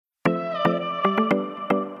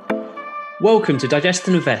Welcome to Digest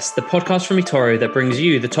and Invest, the podcast from eToro that brings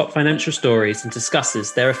you the top financial stories and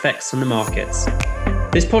discusses their effects on the markets.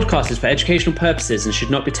 This podcast is for educational purposes and should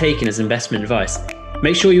not be taken as investment advice.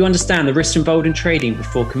 Make sure you understand the risks involved in trading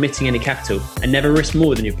before committing any capital and never risk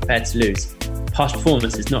more than you're prepared to lose. Past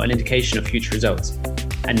performance is not an indication of future results.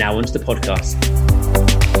 And now onto the podcast.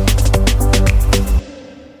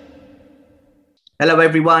 Hello,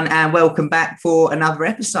 everyone, and welcome back for another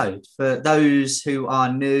episode. For those who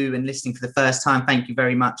are new and listening for the first time, thank you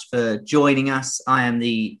very much for joining us. I am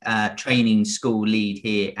the training school lead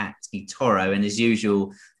here at eToro, and as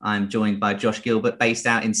usual, I'm joined by Josh Gilbert, based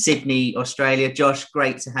out in Sydney, Australia. Josh,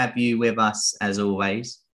 great to have you with us as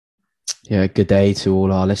always. Yeah, good day to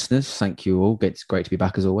all our listeners. Thank you all. It's great to be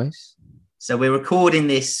back as always. So we're recording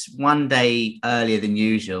this one day earlier than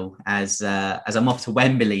usual as I'm off to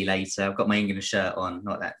Wembley later. I've got my England shirt on,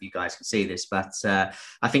 not that you guys can see this, but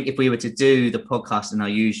I think if we were to do the podcast in our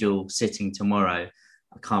usual sitting tomorrow,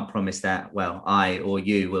 I can't promise that, well, I or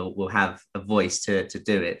you will have a voice to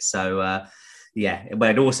do it. So, but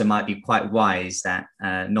it also might be quite wise that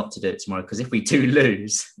not to do it tomorrow, because if we do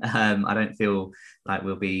lose, I don't feel like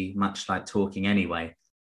we'll be much like talking anyway.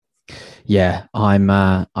 Yeah,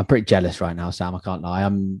 I'm pretty jealous right now, Sam. I can't lie.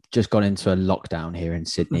 I'm just gone into a lockdown here in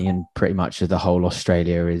Sydney, and pretty much the whole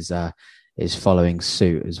Australia is following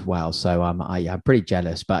suit as well. So I'm pretty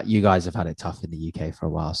jealous. But you guys have had it tough in the UK for a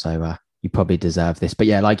while, so you probably deserve this. But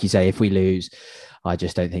yeah, like you say, if we lose, I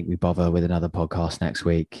just don't think we bother with another podcast next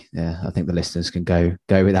week. Yeah, I think the listeners can go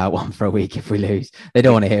without one for a week if we lose. They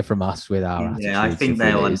don't want to hear from us with our attitudes. Yeah, I think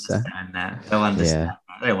they'll understand that. They'll understand. Yeah.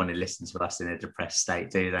 They don't want to listen to us in a depressed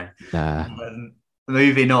state, do they? Nah.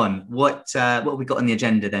 Moving on, what have we got on the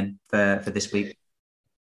agenda then for this week?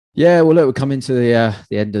 Yeah, well, look, we're coming to the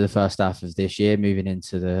end of the first half of this year, moving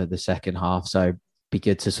into the second half. So be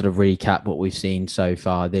good to sort of recap what we've seen so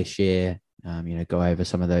far this year. Go over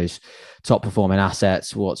some of those top performing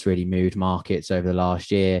assets, what's really moved markets over the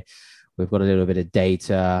last year. We've got a little bit of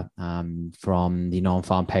data from the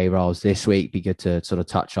non-farm payrolls this week. Be good to sort of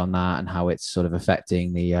touch on that and how it's sort of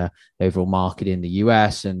affecting the overall market in the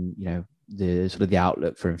US, and the sort of the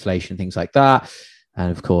outlook for inflation, things like that.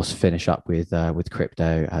 And of course, finish up with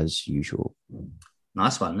crypto as usual.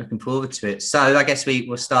 Nice one. Looking forward to it. So I guess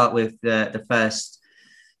we'll start with the first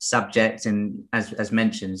subject, and as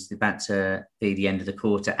mentioned, it's about to be the end of the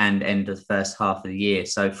quarter and end of the first half of the year.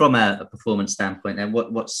 So from a performance standpoint, then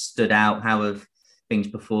what stood out? How have things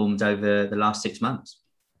performed over the last 6 months?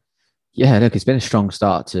 Yeah, look, it's been a strong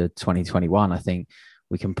start to 2021. I think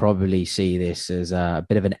we can probably see this as a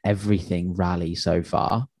bit of an everything rally so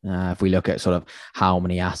far. If we look at sort of how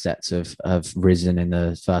many assets have risen in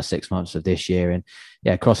the first 6 months of this year, and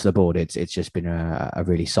yeah, across the board, it's just been a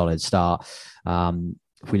really solid start.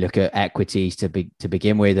 If we look at equities to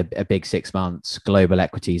begin with, a big 6 months, global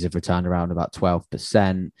equities have returned around about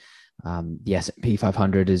 12%. The S&P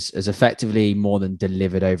 500 has effectively more than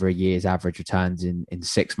delivered over a year's average returns in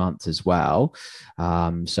 6 months as well.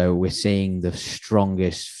 So we're seeing the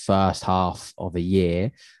strongest first half of a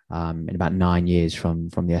year in about 9 years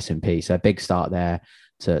from the S&P. So a big start there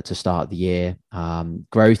to start the year.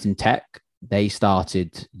 Growth in tech, they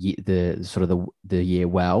started the year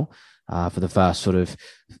well. For the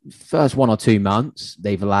first 1 or 2 months,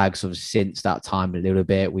 they've lagged sort of since that time a little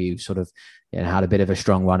bit. We've sort of had a bit of a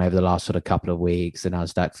strong run over the last sort of couple of weeks. The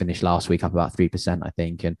Nasdaq finished last week up about 3%, I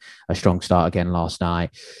think, and a strong start again last night.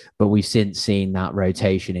 But we've since seen that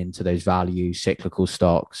rotation into those value cyclical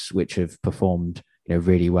stocks, which have performed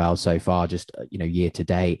really well so far. Just year to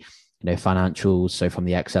date, financials. So from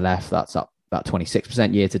the XLF, that's up about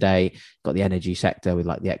 26% year to date. Got the energy sector with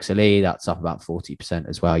like the XLE, that's up about 40%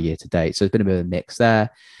 as well year to date. So it's been a bit of a mix there.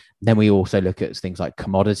 Then we also look at things like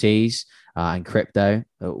commodities and crypto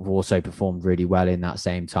that have also performed really well in that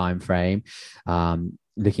same time frame.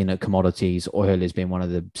 Looking at commodities, oil has been one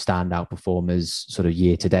of the standout performers sort of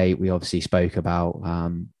year to date. We obviously spoke about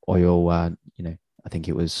oil, I think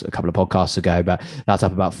it was a couple of podcasts ago, but that's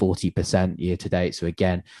up about 40% year to date. So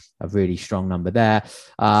again, a really strong number there.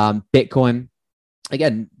 Bitcoin,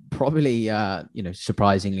 again, probably,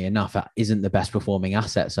 surprisingly enough, that isn't the best performing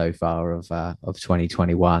asset so far of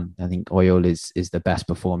 2021. I think oil is the best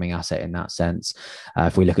performing asset in that sense.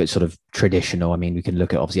 If we look at sort of traditional, I mean, we can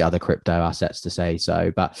look at obviously other crypto assets to say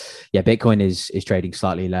so, but yeah, Bitcoin is trading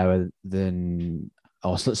slightly lower than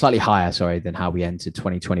or slightly higher, sorry, than how we entered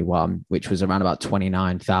 2021, which was around about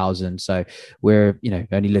 29,000. So we're,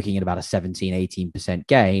 only looking at about a 17-18%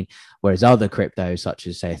 gain, whereas other cryptos such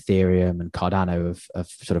as say Ethereum and Cardano have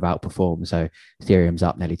sort of outperformed. So Ethereum's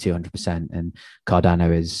up nearly 200%, and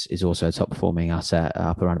Cardano is also a top performing asset,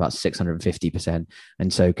 up around about 650%.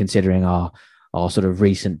 And so considering our sort of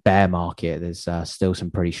recent bear market, there's still some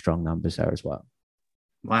pretty strong numbers there as well.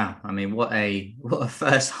 Wow. I mean, what a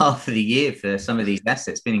first half of the year for some of these assets.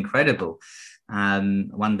 It's been incredible. I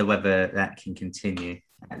wonder whether that can continue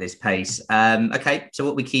at this pace. Okay. So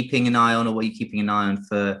what are we keeping an eye on, or what are you keeping an eye on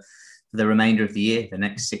for the remainder of the year, the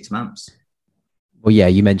next 6 months? Well, yeah,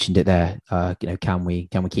 you mentioned it there. Can we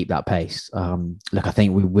keep that pace? Look, I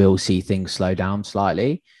think we will see things slow down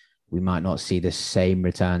slightly. We might not see the same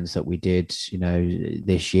returns that we did,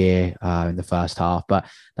 this year in the first half, but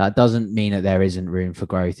that doesn't mean that there isn't room for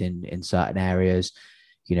growth in certain areas.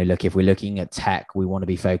 Look, if we're looking at tech, we want to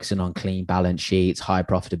be focusing on clean balance sheets, high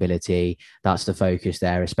profitability. That's the focus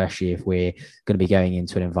there, especially if we're going to be going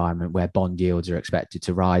into an environment where bond yields are expected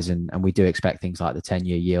to rise. And we do expect things like the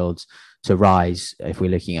 10-year yields to rise if we're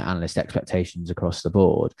looking at analyst expectations across the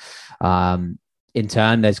board. In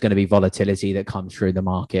turn, there's going to be volatility that comes through the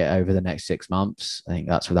market over the next 6 months. I think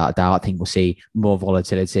that's without a doubt. I think we'll see more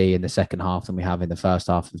volatility in the second half than we have in the first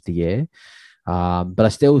half of the year. But I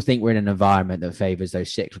still think we're in an environment that favors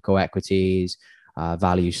those cyclical equities,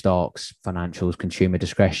 value stocks, financials, consumer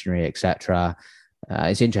discretionary, etc.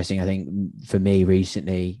 It's interesting. I think for me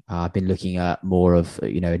recently, I've been looking at more of,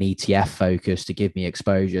 an ETF focus to give me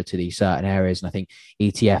exposure to these certain areas. And I think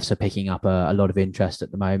ETFs are picking up a lot of interest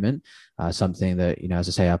at the moment. Something that, as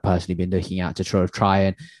I say, I've personally been looking at to try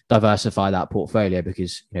and diversify that portfolio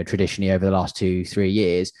because, traditionally over the last 2-3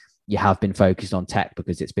 years, you have been focused on tech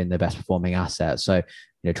because it's been the best performing asset. So,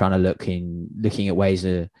 trying to looking at ways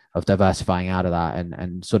of diversifying out of that,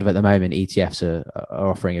 and sort of at the moment, ETFs are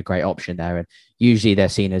offering a great option there. And usually they're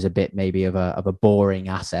seen as a bit maybe of a boring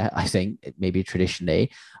asset, I think, maybe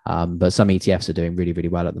traditionally. But some ETFs are doing really, really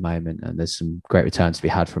well at the moment, and there's some great returns to be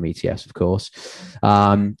had from ETFs, of course.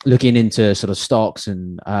 Looking into sort of stocks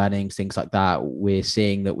and earnings, things like that, we're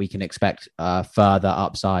seeing that we can expect further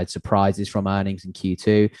upside surprises from earnings in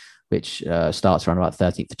Q2, which starts around about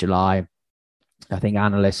 13th of July. I think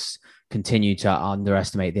analysts continue to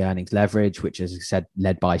underestimate the earnings leverage, which, as I said,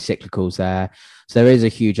 led by cyclicals there. So there is a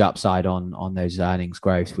huge upside on those earnings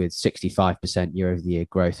growth, with 65% year over the year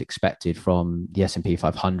growth expected from the S&P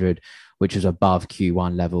 500, which is above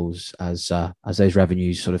Q1 levels as those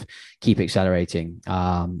revenues sort of keep accelerating.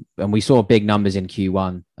 And we saw big numbers in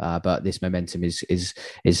Q1, but this momentum is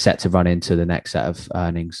set to run into the next set of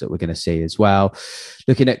earnings that we're going to see as well.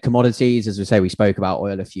 Looking at commodities, as we say, we spoke about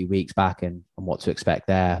oil a few weeks back and what to expect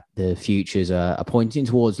there. The futures are pointing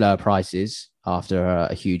towards lower prices after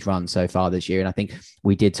a huge run so far this year. And I think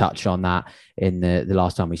we did touch on that in the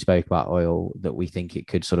last time we spoke about oil, that we think it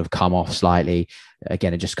could sort of come off slightly.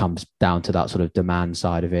 Again, it just comes down to that sort of demand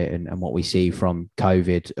side of it and what we see from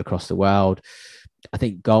COVID across the world. I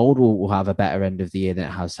think gold will have a better end of the year than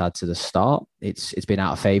it has had to the start. It's been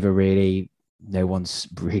out of favor, really. No one's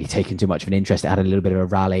really taken too much of an interest. It had a little bit of a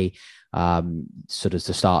rally sort of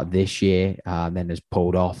to start this year, then has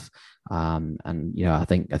pulled off. And I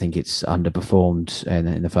think it's underperformed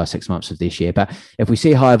in the first 6 months of this year. But if we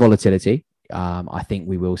see higher volatility, I think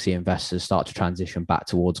we will see investors start to transition back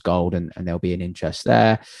towards gold, and there'll be an interest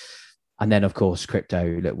there. And then, of course,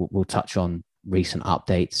 crypto. We'll touch on recent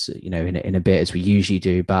updates, in a bit, as we usually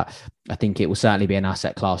do. But I think it will certainly be an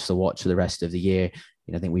asset class to watch for the rest of the year.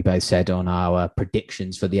 I think we both said on our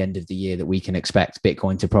predictions for the end of the year that we can expect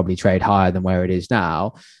Bitcoin to probably trade higher than where it is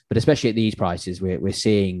now. But especially at these prices, we're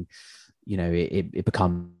seeing, it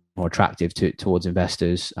become more attractive towards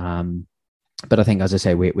investors. But I think, as I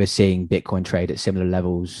say, we're seeing Bitcoin trade at similar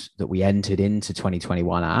levels that we entered into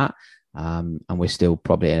 2021 at. And we're still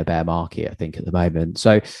probably in a bear market, I think, at the moment.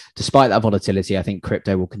 So despite that volatility, I think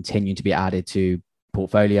crypto will continue to be added to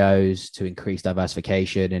portfolios to increase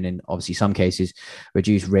diversification, and in obviously some cases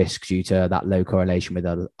reduce risk due to that low correlation with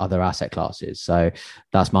other asset classes. So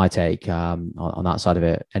that's my take on that side of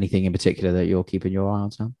it. Anything in particular that you're keeping your eye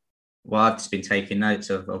on, Sam? Well, I've just been taking notes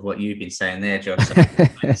of what you've been saying there, Josh,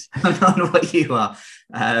 on what you are.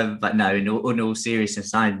 But no, in all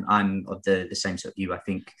seriousness, I'm of the same sort of view. I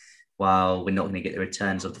think while we're not going to get the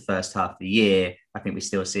returns of the first half of the year, I think we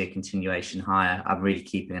still see a continuation higher. I'm really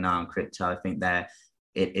keeping an eye on crypto. I think a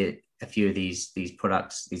few of these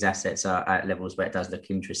products, these assets are at levels where it does look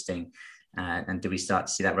interesting. And do we start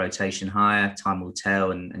to see that rotation higher? Time will tell.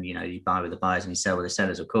 And you buy with the buyers and you sell with the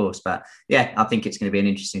sellers, of course. But yeah, I think it's going to be an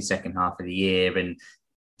interesting second half of the year. And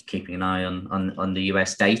keeping an eye on the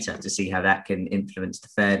US data to see how that can influence the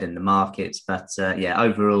Fed and the markets. But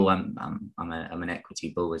overall, I'm an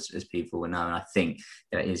equity bull, as people will know, and I think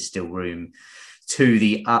there is still room to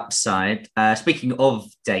the upside. Speaking of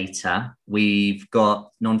data, we've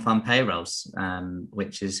got non-farm payrolls,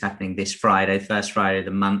 which is happening this Friday, first Friday of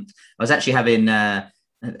the month. I was actually having a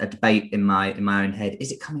debate in my own head.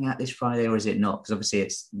 Is it coming out this Friday or is it not? Because obviously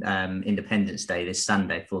it's Independence Day this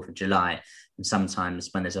Sunday, 4th of July. And sometimes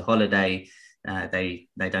when there's a holiday, they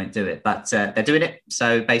don't do it, but they're doing it.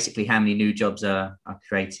 So basically, how many new jobs are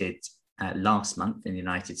created last month in the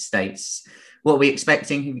United States? What are we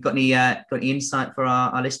expecting? Have you got any insight for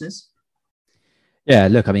our listeners? Yeah,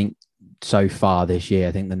 look, I mean, so far this year,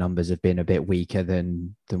 I think the numbers have been a bit weaker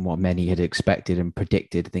than what many had expected and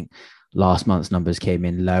predicted. I think last month's numbers came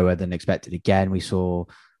in lower than expected. Again, we saw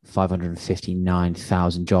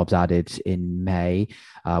 559,000 jobs added in May,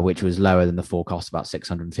 which was lower than the forecast, about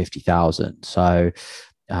 650,000. So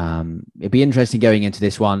it'd be interesting going into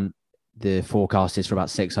this one. The forecast is for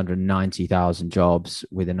about 690,000 jobs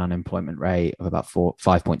with an unemployment rate of about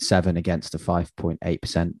 5.7 against the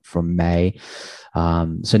 5.8% from May.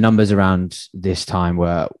 So numbers around this time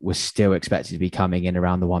were still expected to be coming in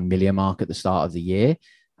around the 1 million mark at the start of the year.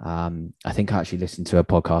 I think I actually listened to a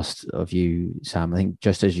podcast of you, Sam. I think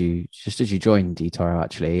just as you joined eToro,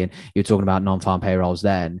 actually, and you were talking about non-farm payrolls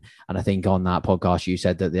then. And I think on that podcast you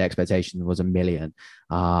said that the expectation was 1 million.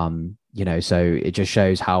 So it just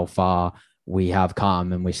shows how far we have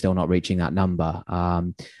come and we're still not reaching that number.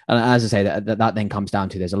 And as I say, that then comes down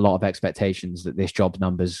to there's a lot of expectations that this jobs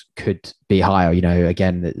numbers could be higher.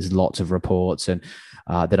 Again, there's lots of reports and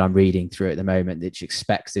that I'm reading through at the moment that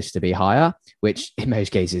expects this to be higher, which in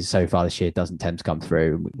most cases so far this year doesn't tend to come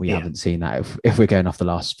through. We haven't seen that if we're going off the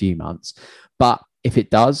last few months. But if it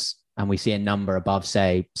does, and we see a number above,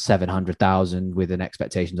 say, 700,000 with an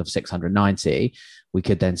expectation of 690, we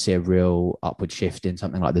could then see a real upward shift in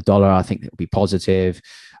something like the dollar. I think it will be positive.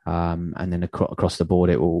 And then across the board,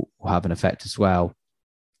 it will have an effect as well.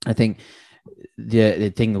 I think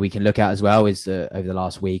the thing that we can look at as well is that over the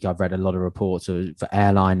last week, I've read a lot of reports of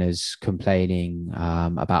airliners complaining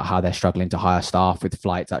about how they're struggling to hire staff with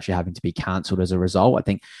flights actually having to be cancelled as a result. I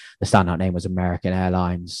think the standout name was American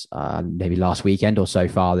Airlines, maybe last weekend or so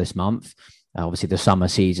far this month. Obviously, the summer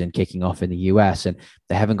season kicking off in the US, and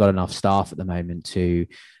they haven't got enough staff at the moment to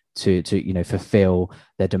fulfill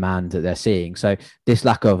the demand that they're seeing. So this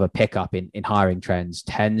lack of a pickup in hiring trends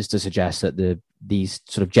tends to suggest that these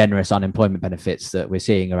sort of generous unemployment benefits that we're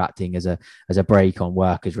seeing are acting as a brake on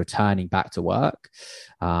workers returning back to work.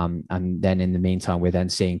 And then in the meantime, we're then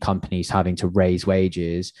seeing companies having to raise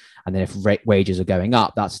wages. And then if wages are going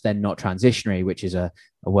up, that's then not transitionary, which is a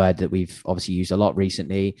word that we've obviously used a lot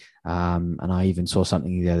recently. And I even saw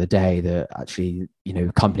something the other day that actually,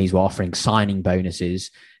 companies were offering signing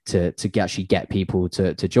bonuses to actually get people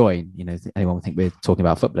to join. Anyone would think we're talking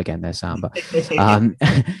about football again there, Sam,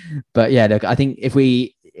 but yeah, look, I think if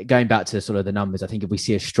we, going back to sort of the numbers, I think if we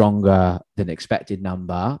see a stronger than expected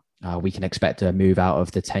number, we can expect a move out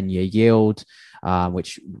of the 10-year yield,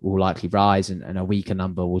 which will likely rise, and a weaker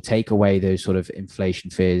number will take away those sort of inflation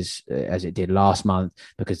fears as it did last month,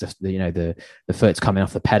 because the foot's coming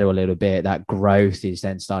off the pedal a little bit. That growth is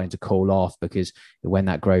then starting to cool off, because when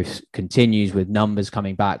that growth continues with numbers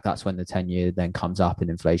coming back, that's when the 10-year then comes up and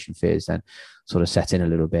inflation fears then sort of set in a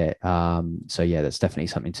little bit. So yeah, that's definitely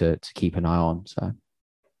something to keep an eye on. So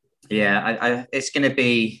yeah, it's going to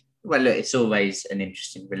be, well, look, it's always an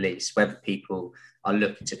interesting release, whether people are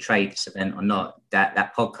looking to trade this event or not.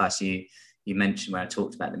 That podcast you mentioned where I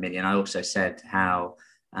talked about the million, I also said how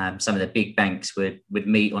some of the big banks would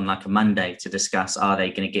meet on like a Monday to discuss, are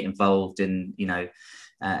they going to get involved in,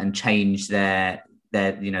 and change their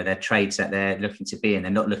trades that they're looking to be in.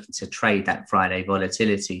 They're not looking to trade that Friday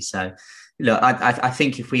volatility. So look, I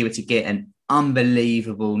think if we were to get an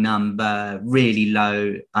unbelievable number, really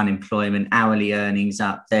low unemployment, hourly earnings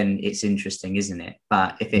up, then it's interesting, isn't it?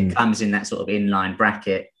 But if it comes in that sort of inline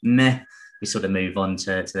bracket, we sort of move on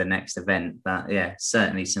to the next event. But yeah,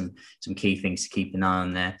 certainly some key things to keep an eye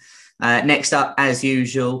on there. Next up, as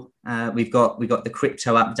usual, we've got the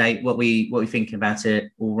crypto update. What we thinking about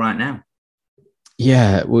it all right now?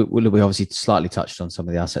 Yeah, we obviously slightly touched on some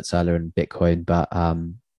of the assets earlier in Bitcoin, but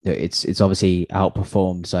it's obviously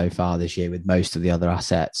outperformed so far this year with most of the other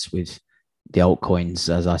assets, with the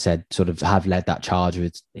altcoins, as I said, sort of have led that charge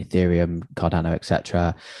with Ethereum, Cardano,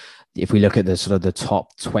 etc. if we look at the sort of the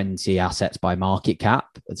top 20 assets by market cap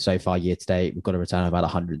so far year to date, we've got a return of about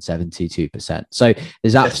 172%. So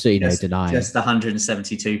there's absolutely no denying just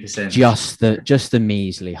 172%, just the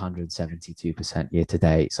measly 172% year to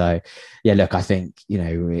date. So yeah, look, I think,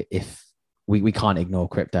 if we can't ignore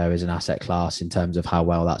crypto as an asset class in terms of how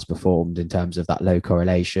well that's performed, in terms of that low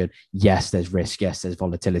correlation. Yes, there's risk. Yes, there's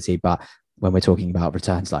volatility. But when we're talking about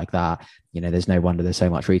returns like that, there's no wonder there's so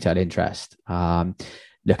much retail interest.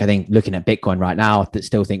 Look, I think looking at Bitcoin right now, I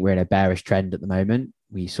still think we're in a bearish trend at the moment.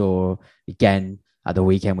 We saw, again, at the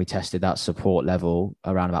weekend, we tested that support level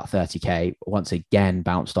around about 30K. Once again,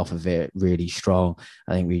 bounced off of it really strong.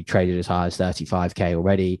 I think we traded as high as 35K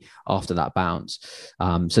already after that bounce.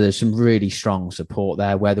 So there's some really strong support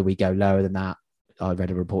there. Whether we go lower than that, I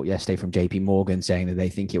read a report yesterday from JP Morgan saying that they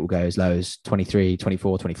think it will go as low as 23,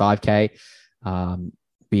 24, 25K.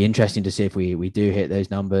 Be interesting to see if we do hit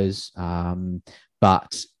those numbers.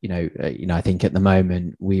 But, I think at the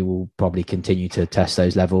moment we will probably continue to test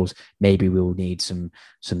those levels. Maybe we will need some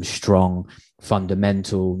strong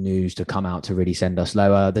fundamental news to come out to really send us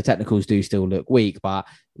lower. The technicals do still look weak, but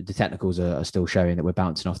the technicals are still showing that we're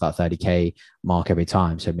bouncing off that 30K mark every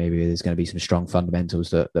time. So maybe there's going to be some strong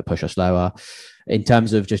fundamentals that push us lower. In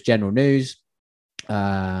terms of just general news,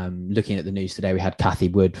 looking at the news today, we had Cathie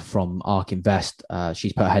Wood from ARK Invest.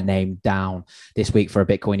 She's put her name down this week for a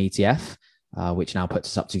Bitcoin ETF. Which now puts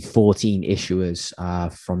us up to 14 issuers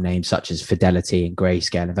from names such as Fidelity and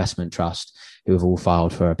Grayscale Investment Trust, who have all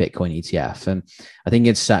filed for a Bitcoin ETF. And I think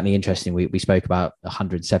it's certainly interesting. We spoke about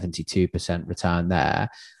 172% return there.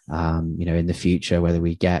 In the future, whether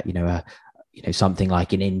we get, something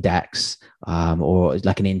like an index or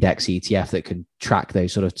like an index ETF that can track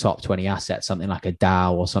those sort of top 20 assets, something like a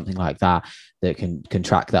DAO or something like that can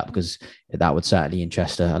track that, because that would certainly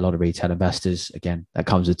interest a lot of retail investors. Again, that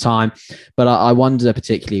comes with time. But I wonder,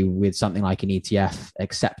 particularly with something like an ETF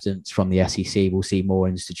acceptance from the SEC, we'll see more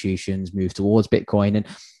institutions move towards Bitcoin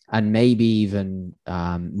and maybe even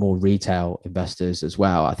more retail investors as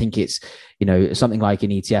well. I think it's, something like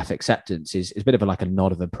an ETF acceptance is a bit of like a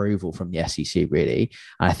nod of approval from the SEC, really.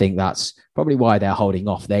 And I think that's probably why they're holding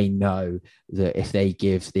off. They know that if they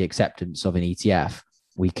give the acceptance of an ETF,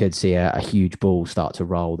 we could see a huge ball start to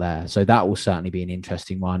roll there. So that will certainly be an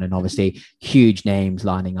interesting one. And obviously huge names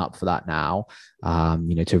lining up for that now,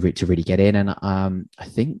 to really get in. And I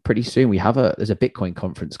think pretty soon there's a Bitcoin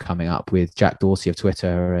conference coming up with Jack Dorsey of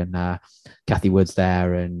Twitter and Cathie Wood's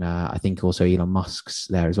there. And I think also Elon Musk's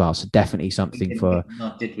there as well. So definitely something for...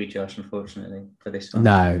 Not did we, Josh, unfortunately, for this one?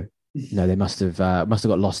 No, they must have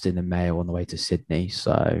got lost in the mail on the way to Sydney.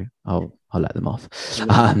 So I'll let them off.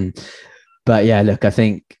 But yeah, look, I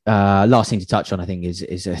think last thing to touch on, I think, is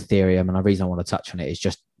Ethereum. And the reason I want to touch on it is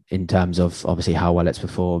just in terms of obviously how well it's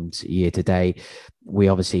performed year to date. We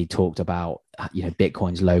obviously talked about,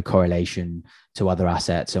 Bitcoin's low correlation to other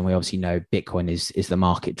assets. And we obviously know Bitcoin is the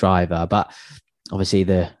market driver. But obviously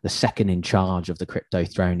the second in charge of the crypto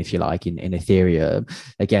throne, if you like, in Ethereum,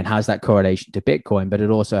 again, has that correlation to Bitcoin, but it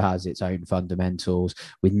also has its own fundamentals,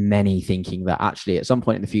 with many thinking that actually at some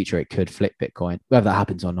point in the future, it could flip Bitcoin. Whether that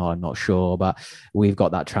happens or not, I'm not sure, but we've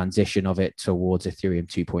got that transition of it towards Ethereum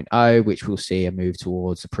 2.0, which we'll see a move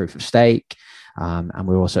towards the proof of stake. And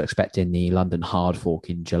we're also expecting the London hard fork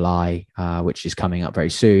in July, which is coming up very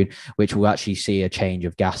soon, which will actually see a change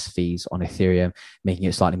of gas fees on Ethereum, making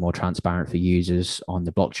it slightly more transparent for users on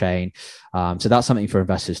the blockchain. So that's something for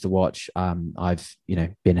investors to watch. I've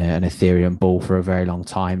been an Ethereum bull for a very long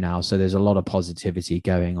time now, so there's a lot of positivity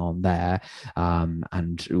going on there.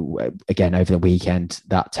 And again, over the weekend,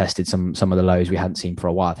 that tested some of the lows we hadn't seen for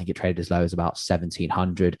a while. I think it traded as low as about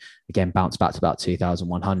 1,700. Again, bounced back to about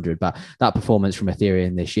 2,100. But that performance from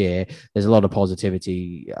Ethereum this year, there's a lot of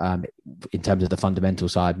positivity in terms of the fundamental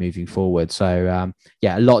side moving forward. So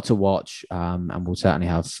yeah, a lot to watch, and we'll certainly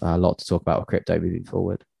have a lot to talk about with crypto moving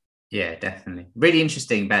forward. Yeah, definitely. Really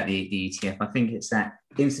interesting about the ETF. I think it's that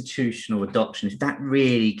institutional adoption. If that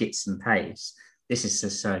really gets some pace, this is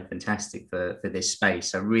just so fantastic for this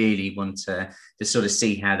space. I really want to sort of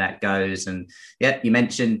see how that goes. And yeah, you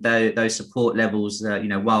mentioned those support levels,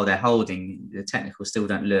 while they're holding, the technicals still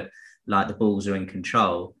don't look like the bulls are in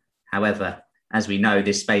control. However, as we know,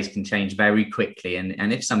 this space can change very quickly.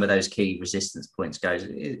 And if some of those key resistance points goes,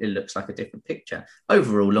 it looks like a different picture.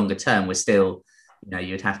 Overall, longer term, we're still,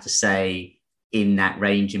 you'd have to say in that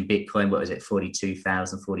range in Bitcoin, what was it,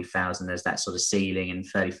 42,000, 40,000 as that sort of ceiling and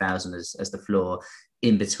 30,000 as the floor.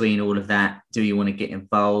 In between all of that, do you want to get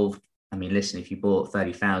involved? I mean, listen, if you bought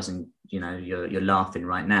 30,000, you're laughing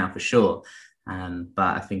right now for sure.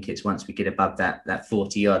 But I think it's once we get above that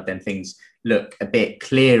 40 odd, then things look a bit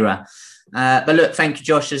clearer. But look, thank you,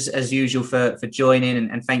 Josh, as usual, for joining,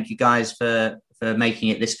 and thank you guys for making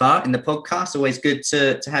it this far in the podcast. Always good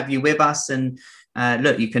to have you with us. And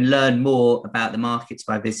look, you can learn more about the markets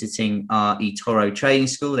by visiting our eToro training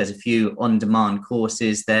school. There's a few on-demand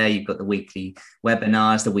courses there. You've got the weekly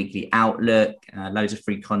webinars, the weekly outlook, loads of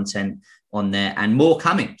free content on there, and more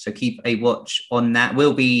coming. So keep a watch on that.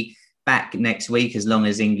 We'll be back next week as long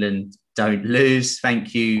as England don't lose.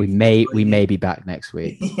 Thank you. We may be back next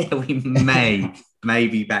week. Yeah, we may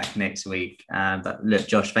be back next week. But look,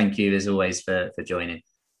 Josh, thank you as always for joining.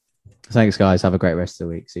 Thanks, guys. Have a great rest of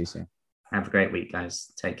the week. See you soon. Have a great week, guys.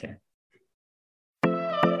 Take care.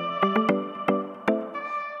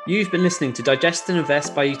 You've been listening to Digest and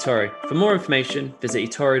Invest by eToro. For more information, visit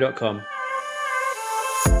eToro.com.